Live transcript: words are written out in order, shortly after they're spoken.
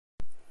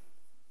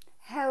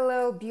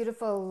Hello,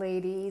 beautiful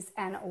ladies,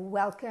 and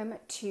welcome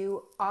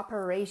to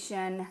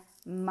Operation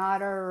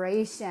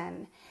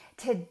Moderation.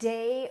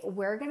 Today,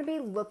 we're going to be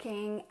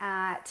looking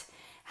at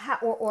how,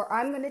 or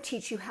I'm going to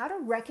teach you how to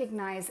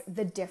recognize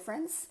the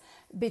difference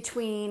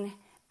between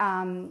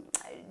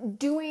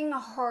doing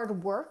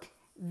hard work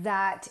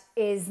that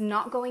is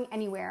not going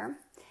anywhere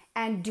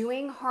and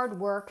doing hard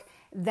work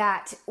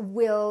that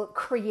will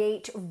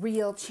create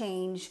real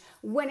change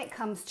when it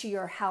comes to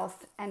your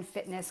health and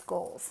fitness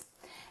goals.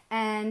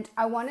 And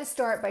I want to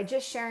start by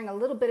just sharing a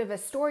little bit of a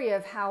story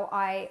of how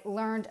I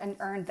learned and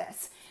earned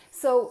this.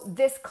 So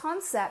this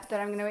concept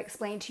that I'm going to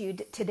explain to you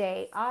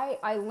today,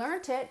 I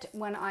learned it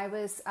when I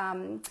was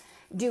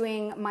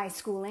doing my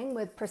schooling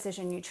with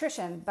precision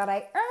nutrition, but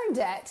I earned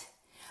it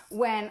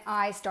when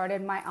I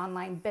started my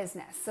online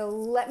business. So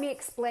let me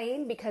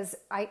explain, because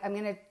I'm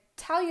going to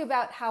tell you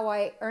about how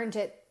I earned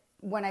it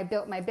when I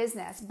built my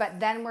business, but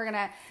then we're going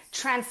to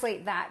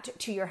translate that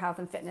to your health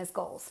and fitness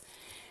goals.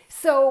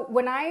 So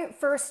when I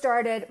first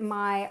started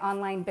my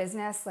online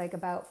business, like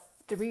about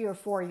 3 or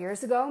 4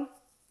 years ago,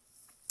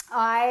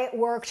 I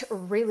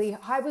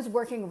was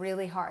working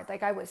really hard.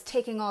 Like, I was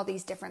taking all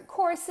these different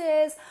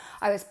courses,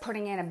 I was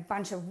putting in a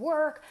bunch of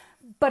work,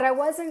 but I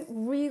wasn't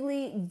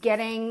really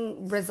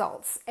getting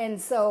results.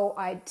 And so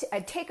I'd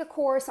take a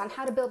course on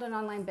how to build an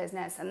online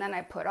business, and then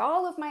I put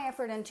all of my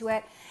effort into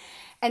it.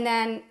 And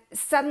then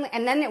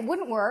it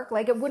wouldn't work.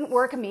 Like, it wouldn't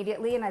work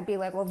immediately. And I'd be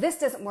like, well, this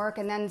doesn't work.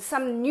 And then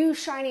some new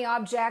shiny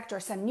object or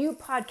some new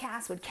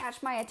podcast would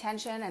catch my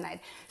attention, and I'd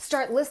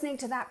start listening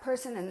to that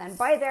person and then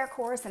buy their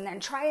course and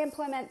then try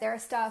implement their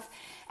stuff.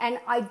 And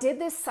I did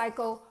this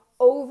cycle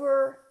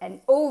over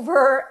and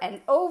over and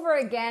over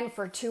again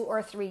for 2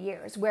 or 3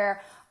 years,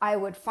 where I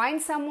would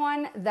find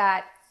someone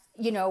that,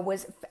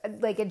 was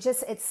like,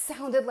 it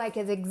sounded like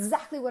it's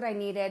exactly what I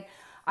needed.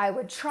 I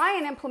would try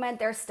and implement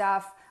their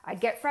stuff. I'd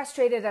get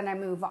frustrated and I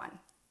move on.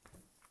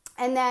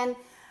 And then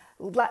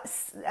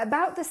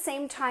about the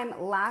same time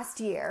last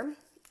year,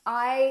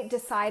 I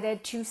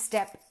decided to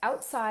step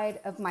outside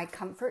of my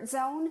comfort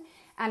zone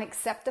and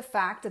accept the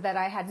fact that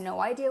I had no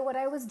idea what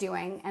I was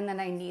doing and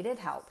that I needed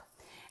help.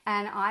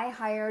 And I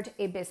hired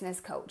a business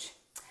coach.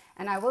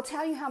 And I will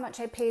tell you how much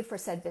I paid for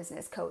said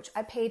business coach.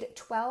 I paid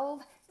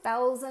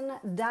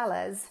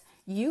 $12,000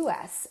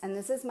 US, and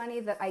this is money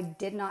that I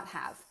did not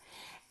have.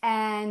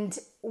 And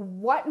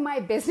what my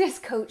business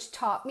coach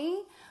taught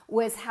me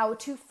was how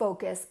to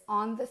focus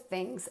on the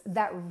things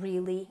that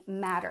really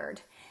mattered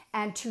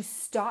and to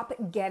stop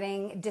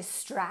getting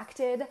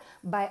distracted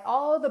by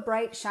all the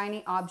bright,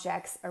 shiny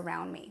objects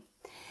around me.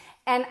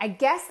 And I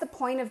guess the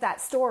point of that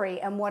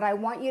story, and what I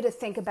want you to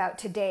think about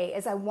today,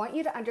 is I want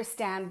you to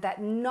understand that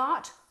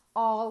not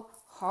all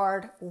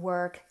hard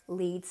work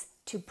leads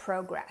to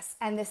progress.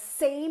 And the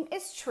same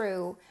is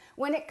true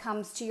when it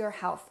comes to your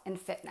health and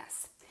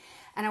fitness.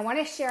 And I want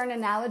to share an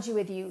analogy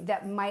with you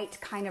that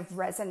might kind of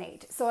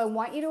resonate. So I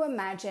want you to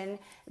imagine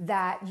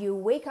that you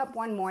wake up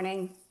one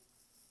morning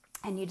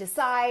and you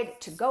decide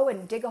to go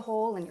and dig a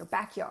hole in your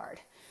backyard.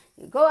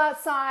 You go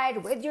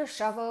outside with your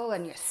shovel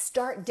and you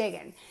start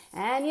digging,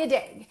 and you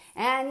dig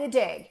and you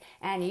dig,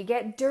 and you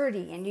get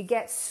dirty and you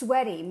get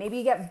sweaty. Maybe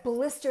you get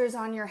blisters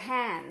on your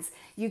hands.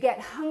 You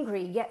get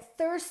hungry, you get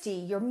thirsty,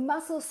 your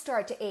muscles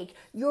start to ache.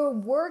 You're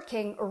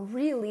working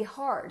really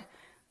hard.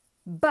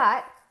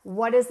 But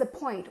what is the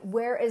point?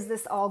 Where is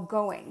this all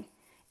going?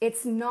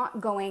 It's not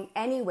going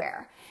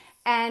anywhere.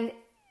 And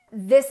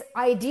this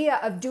idea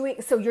of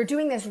you're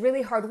doing this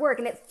really hard work,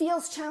 and it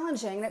feels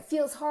challenging and it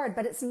feels hard,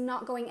 but it's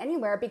not going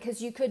anywhere,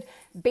 because you could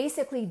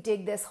basically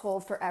dig this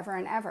hole forever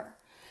and ever.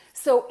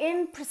 So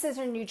in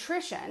precision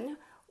nutrition,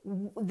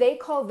 they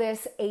call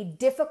this a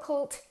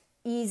difficult,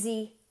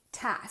 easy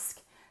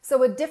task.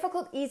 So a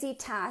difficult, easy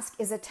task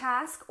is a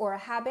task or a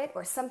habit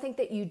or something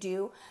that you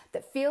do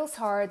that feels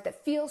hard,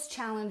 that feels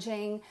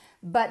challenging,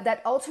 but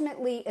that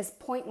ultimately is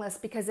pointless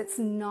because it's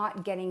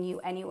not getting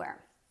you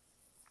anywhere.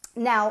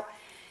 Now,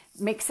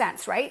 makes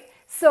sense, right?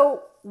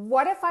 So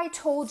what if I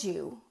told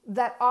you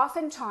that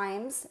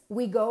oftentimes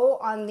we go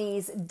on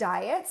these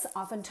diets,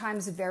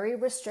 oftentimes very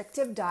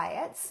restrictive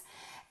diets,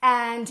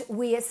 and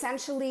we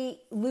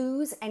essentially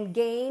lose and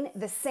gain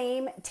the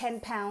same 10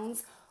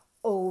 pounds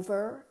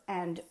over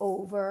and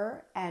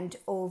over and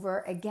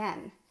over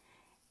again?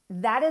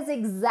 That is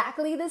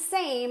exactly the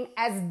same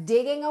as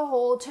digging a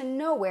hole to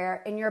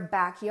nowhere in your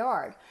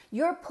backyard.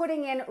 You're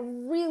putting in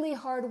really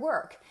hard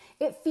work.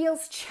 It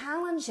feels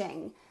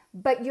challenging,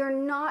 but you're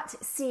not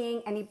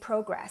seeing any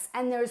progress,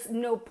 and there's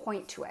no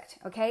point to it,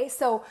 okay?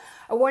 So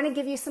I want to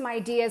give you some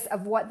ideas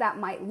of what that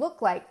might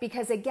look like,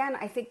 because again,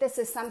 I think this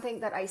is something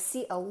that I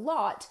see a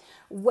lot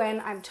when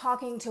I'm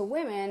talking to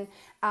women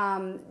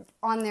on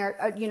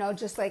their,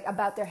 just like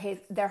about their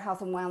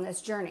health and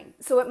wellness journey.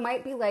 So it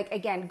might be like,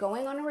 again,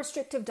 going on a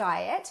restrictive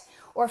diet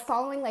or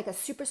following like a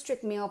super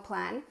strict meal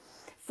plan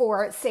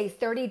for say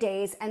 30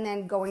 days and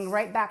then going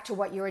right back to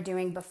what you were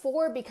doing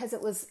before because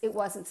it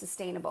wasn't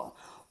sustainable.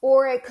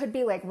 Or it could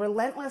be like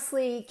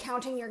relentlessly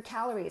counting your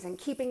calories and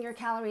keeping your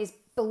calories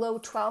below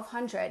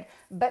 1,200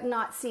 but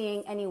not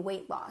seeing any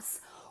weight loss.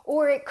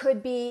 Or it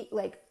could be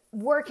like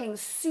working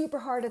super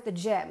hard at the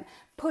gym,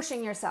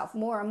 pushing yourself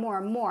more and more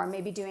and more,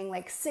 maybe doing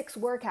like 6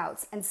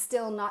 workouts and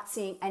still not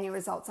seeing any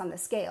results on the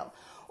scale.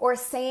 Or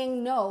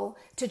saying no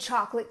to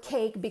chocolate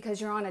cake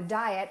because you're on a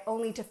diet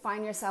only to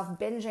find yourself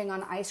binging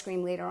on ice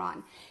cream later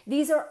on.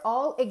 These are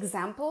all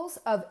examples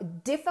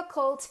of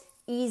difficult,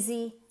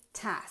 easy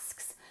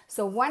tasks.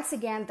 So once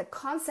again, the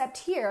concept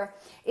here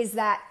is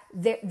that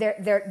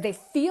they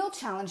feel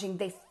challenging,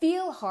 they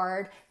feel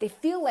hard, they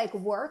feel like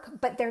work,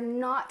 but they're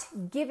not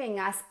giving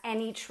us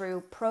any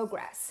true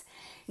progress.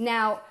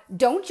 Now,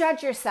 don't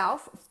judge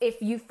yourself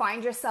if you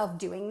find yourself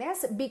doing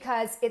this,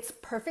 because it's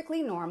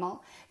perfectly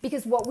normal.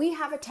 Because what we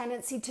have a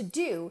tendency to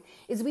do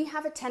is we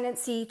have a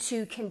tendency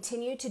to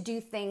continue to do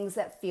things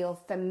that feel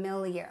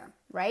familiar,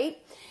 right?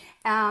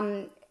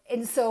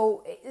 And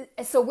so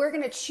we're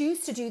going to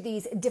choose to do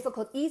these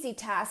difficult, easy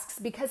tasks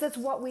because it's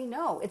what we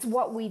know. It's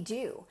what we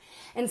do.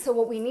 And so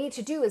what we need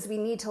to do is we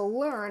need to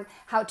learn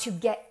how to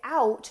get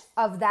out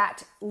of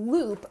that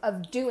loop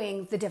of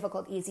doing the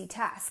difficult, easy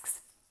tasks.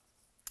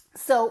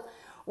 So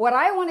what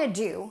I want to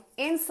do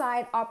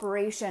inside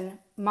Operation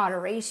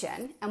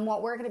Moderation, and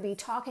what we're going to be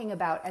talking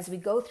about as we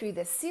go through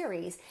this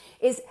series,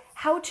 is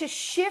how to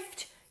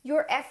shift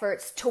your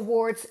efforts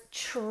towards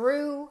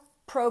true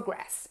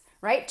progress,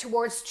 right?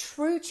 Towards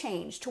true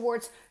change,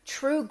 towards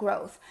true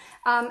growth.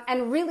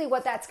 And really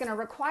what that's going to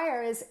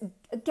require is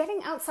getting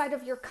outside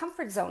of your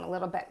comfort zone a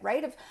little bit,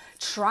 right? Of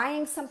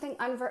trying something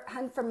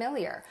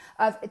unfamiliar,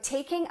 of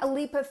taking a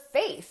leap of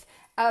faith,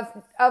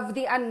 of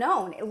the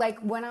unknown, like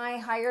when I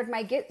hired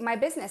my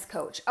business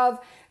coach, of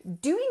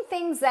doing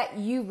things that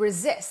you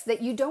resist,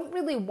 that you don't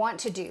really want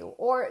to do,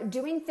 or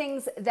doing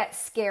things that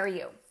scare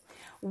you.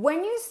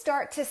 When you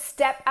start to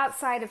step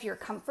outside of your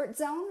comfort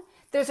zone,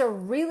 there's a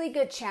really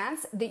good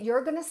chance that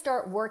you're going to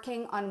start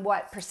working on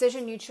what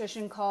Precision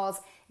Nutrition calls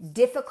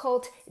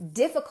difficult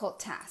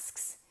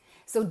tasks.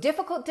 So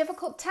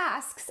difficult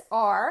tasks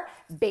are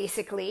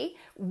basically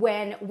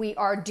when we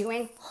are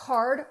doing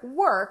hard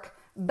work,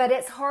 but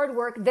it's hard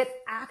work that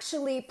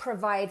actually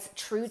provides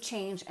true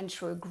change and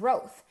true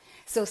growth.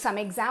 So some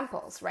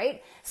examples,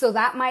 right? So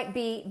that might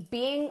be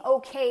being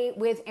okay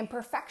with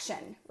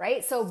imperfection,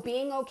 right? So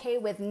being okay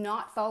with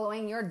not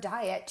following your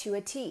diet to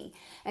a T,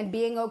 and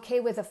being okay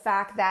with the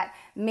fact that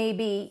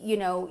maybe, you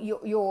know,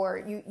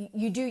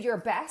 you do your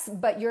best,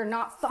 but you're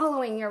not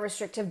following your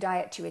restrictive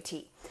diet to a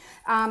T.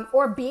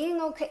 Or being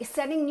okay,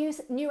 setting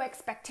new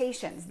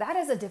expectations. That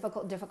is a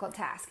difficult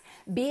task.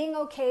 Being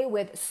okay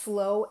with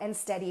slow and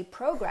steady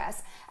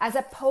progress as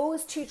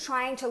opposed to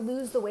trying to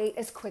lose the weight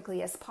as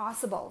quickly as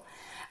possible.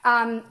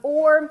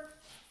 Or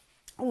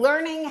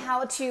learning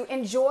how to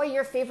enjoy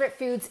your favorite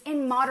foods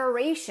in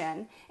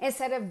moderation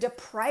instead of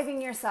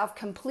depriving yourself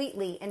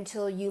completely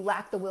until you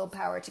lack the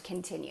willpower to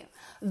continue.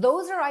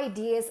 Those are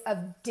ideas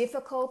of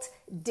difficult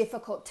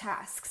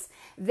tasks.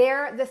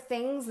 They're the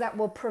things that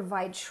will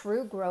provide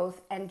true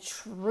growth and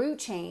true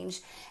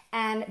change.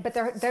 But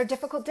they're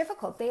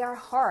difficult. They are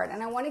hard.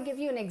 And I want to give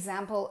you an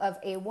example of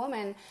a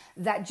woman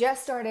that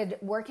just started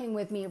working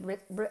with me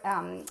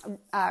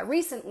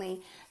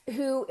recently,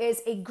 who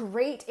is a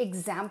great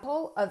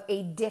example of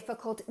a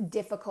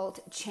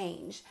difficult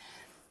change.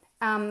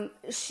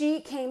 She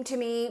came to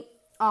me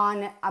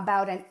on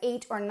about an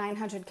 800 or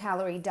 900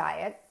 calorie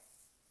diet.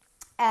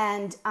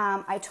 And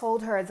I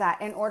told her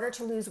that in order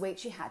to lose weight,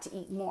 she had to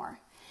eat more.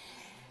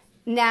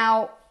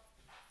 Now,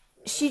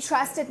 she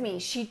trusted me.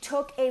 She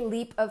took a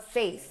leap of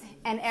faith.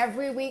 And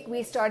every week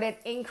we started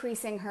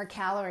increasing her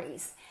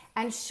calories.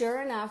 And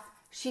sure enough,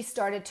 she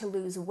started to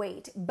lose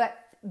weight. But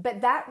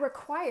that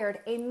required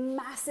a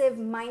massive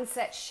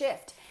mindset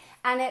shift.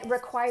 And it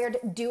required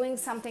doing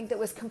something that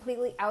was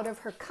completely out of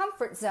her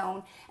comfort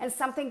zone and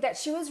something that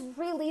she was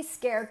really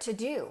scared to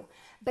do.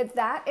 But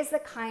that is the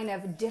kind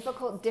of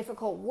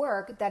difficult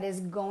work that is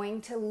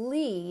going to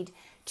lead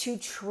to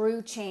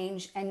true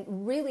change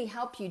and really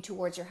help you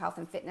towards your health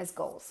and fitness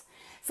goals.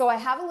 So I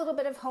have a little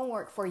bit of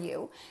homework for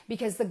you,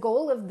 because the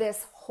goal of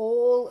this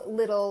whole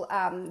little,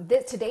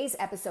 today's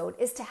episode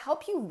is to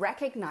help you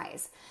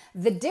recognize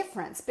the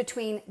difference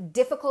between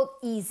difficult,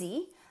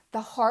 easy,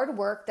 the hard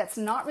work that's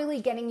not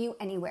really getting you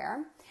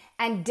anywhere,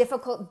 and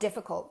difficult,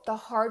 the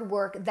hard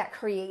work that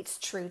creates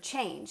true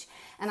change.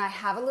 And I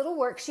have a little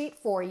worksheet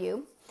for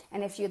you.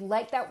 And if you'd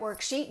like that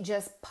worksheet,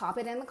 just pop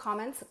it in the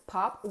comments,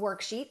 pop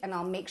worksheet, and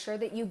I'll make sure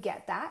that you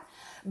get that.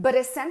 But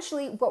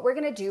essentially what we're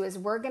going to do is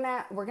we're going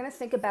to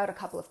think about a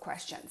couple of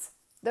questions.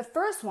 The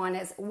first one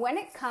is, when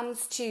it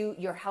comes to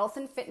your health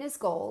and fitness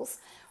goals,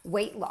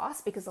 weight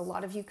loss, because a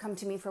lot of you come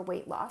to me for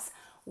weight loss,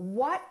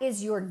 what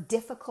is your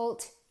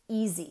difficult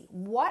easy?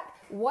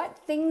 What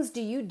things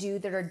do you do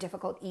that are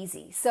difficult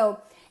easy? So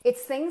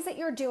it's things that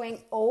you're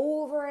doing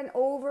over and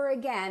over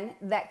again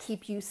that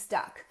keep you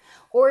stuck.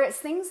 Or it's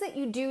things that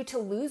you do to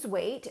lose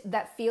weight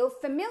that feel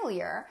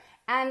familiar,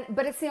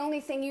 but it's the only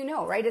thing you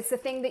know, right? It's the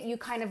thing that you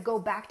kind of go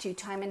back to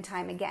time and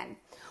time again.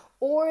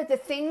 Or the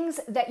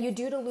things that you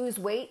do to lose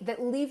weight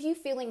that leave you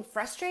feeling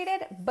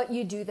frustrated, but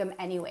you do them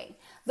anyway.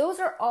 Those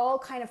are all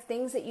kind of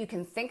things that you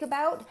can think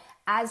about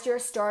as you're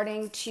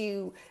starting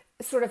to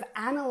sort of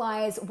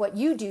analyze what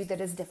you do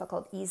that is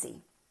difficult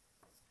easy.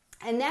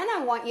 And then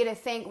I want you to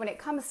think, when it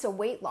comes to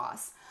weight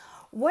loss,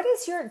 what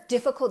is your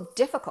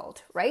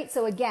difficult, right?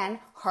 So again,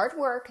 hard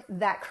work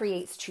that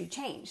creates true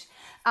change.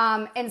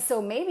 And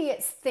so maybe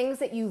it's things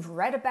that you've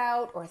read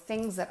about or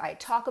things that I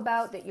talk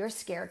about that you're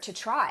scared to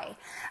try.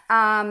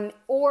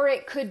 Or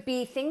it could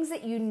be things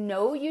that you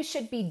know you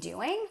should be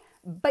doing,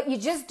 but you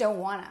just don't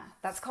wanna.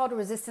 That's called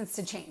resistance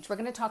to change. We're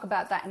gonna talk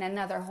about that in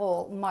another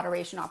whole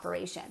moderation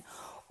operation.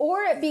 Or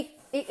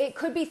it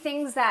could be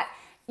things that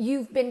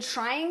you've been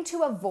trying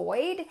to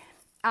avoid,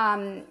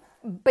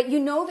 but you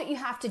know that you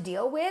have to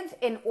deal with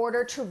in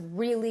order to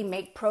really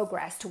make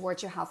progress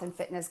towards your health and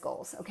fitness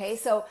goals. Okay,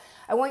 so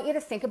I want you to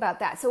think about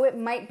that. So it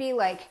might be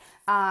like,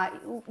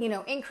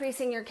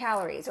 increasing your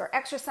calories or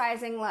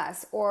exercising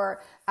less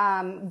or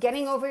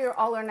getting over your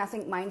all or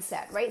nothing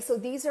mindset, right? So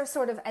these are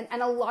sort of,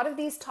 and a lot of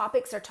these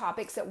topics are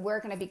topics that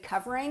we're going to be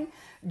covering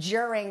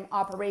during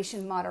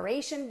Operation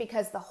Moderation,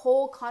 because the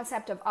whole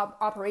concept of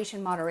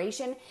Operation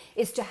Moderation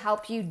is to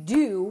help you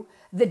do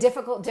the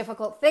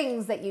difficult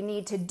things that you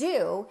need to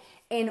do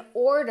in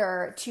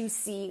order to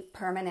see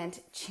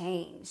permanent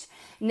change.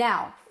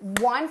 Now,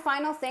 one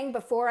final thing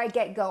before I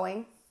get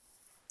going.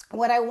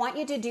 What I want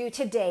you to do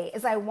today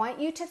is I want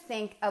you to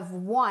think of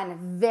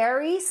one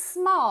very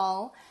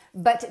small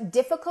but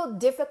difficult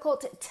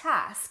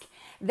task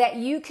that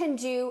you can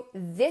do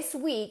this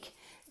week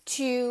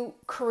to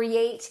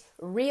create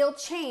real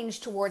change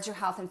towards your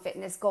health and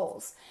fitness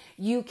goals.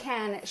 You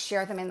can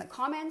share them in the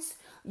comments.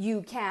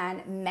 You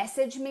can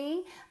message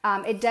me.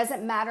 It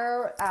doesn't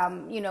matter.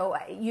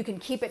 You can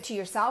keep it to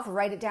yourself,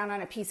 write it down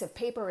on a piece of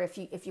paper if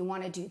you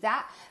want to do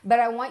that. But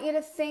I want you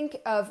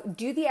to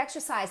do the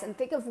exercise and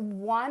think of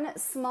one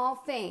small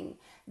thing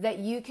that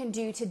you can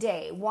do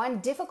today, one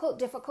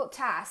difficult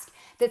task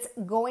that's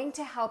going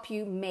to help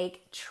you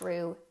make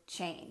true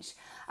change.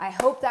 I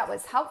hope that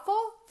was helpful.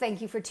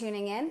 Thank you for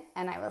tuning in,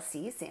 and I will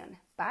see you soon.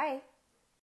 Bye.